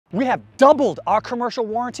We have doubled our commercial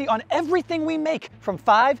warranty on everything we make from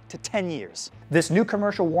 5 to 10 years. This new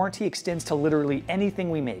commercial warranty extends to literally anything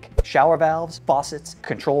we make. Shower valves, faucets,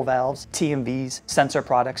 control valves, TMVs, sensor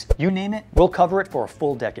products, you name it, we'll cover it for a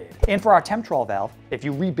full decade. And for our Temtrol valve, if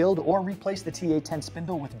you rebuild or replace the TA10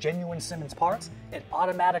 spindle with genuine Symmons parts, it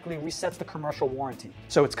automatically resets the commercial warranty.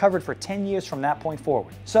 So it's covered for 10 years from that point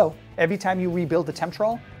forward. So every time you rebuild the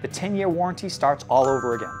Temtrol, the 10-year warranty starts all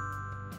over again.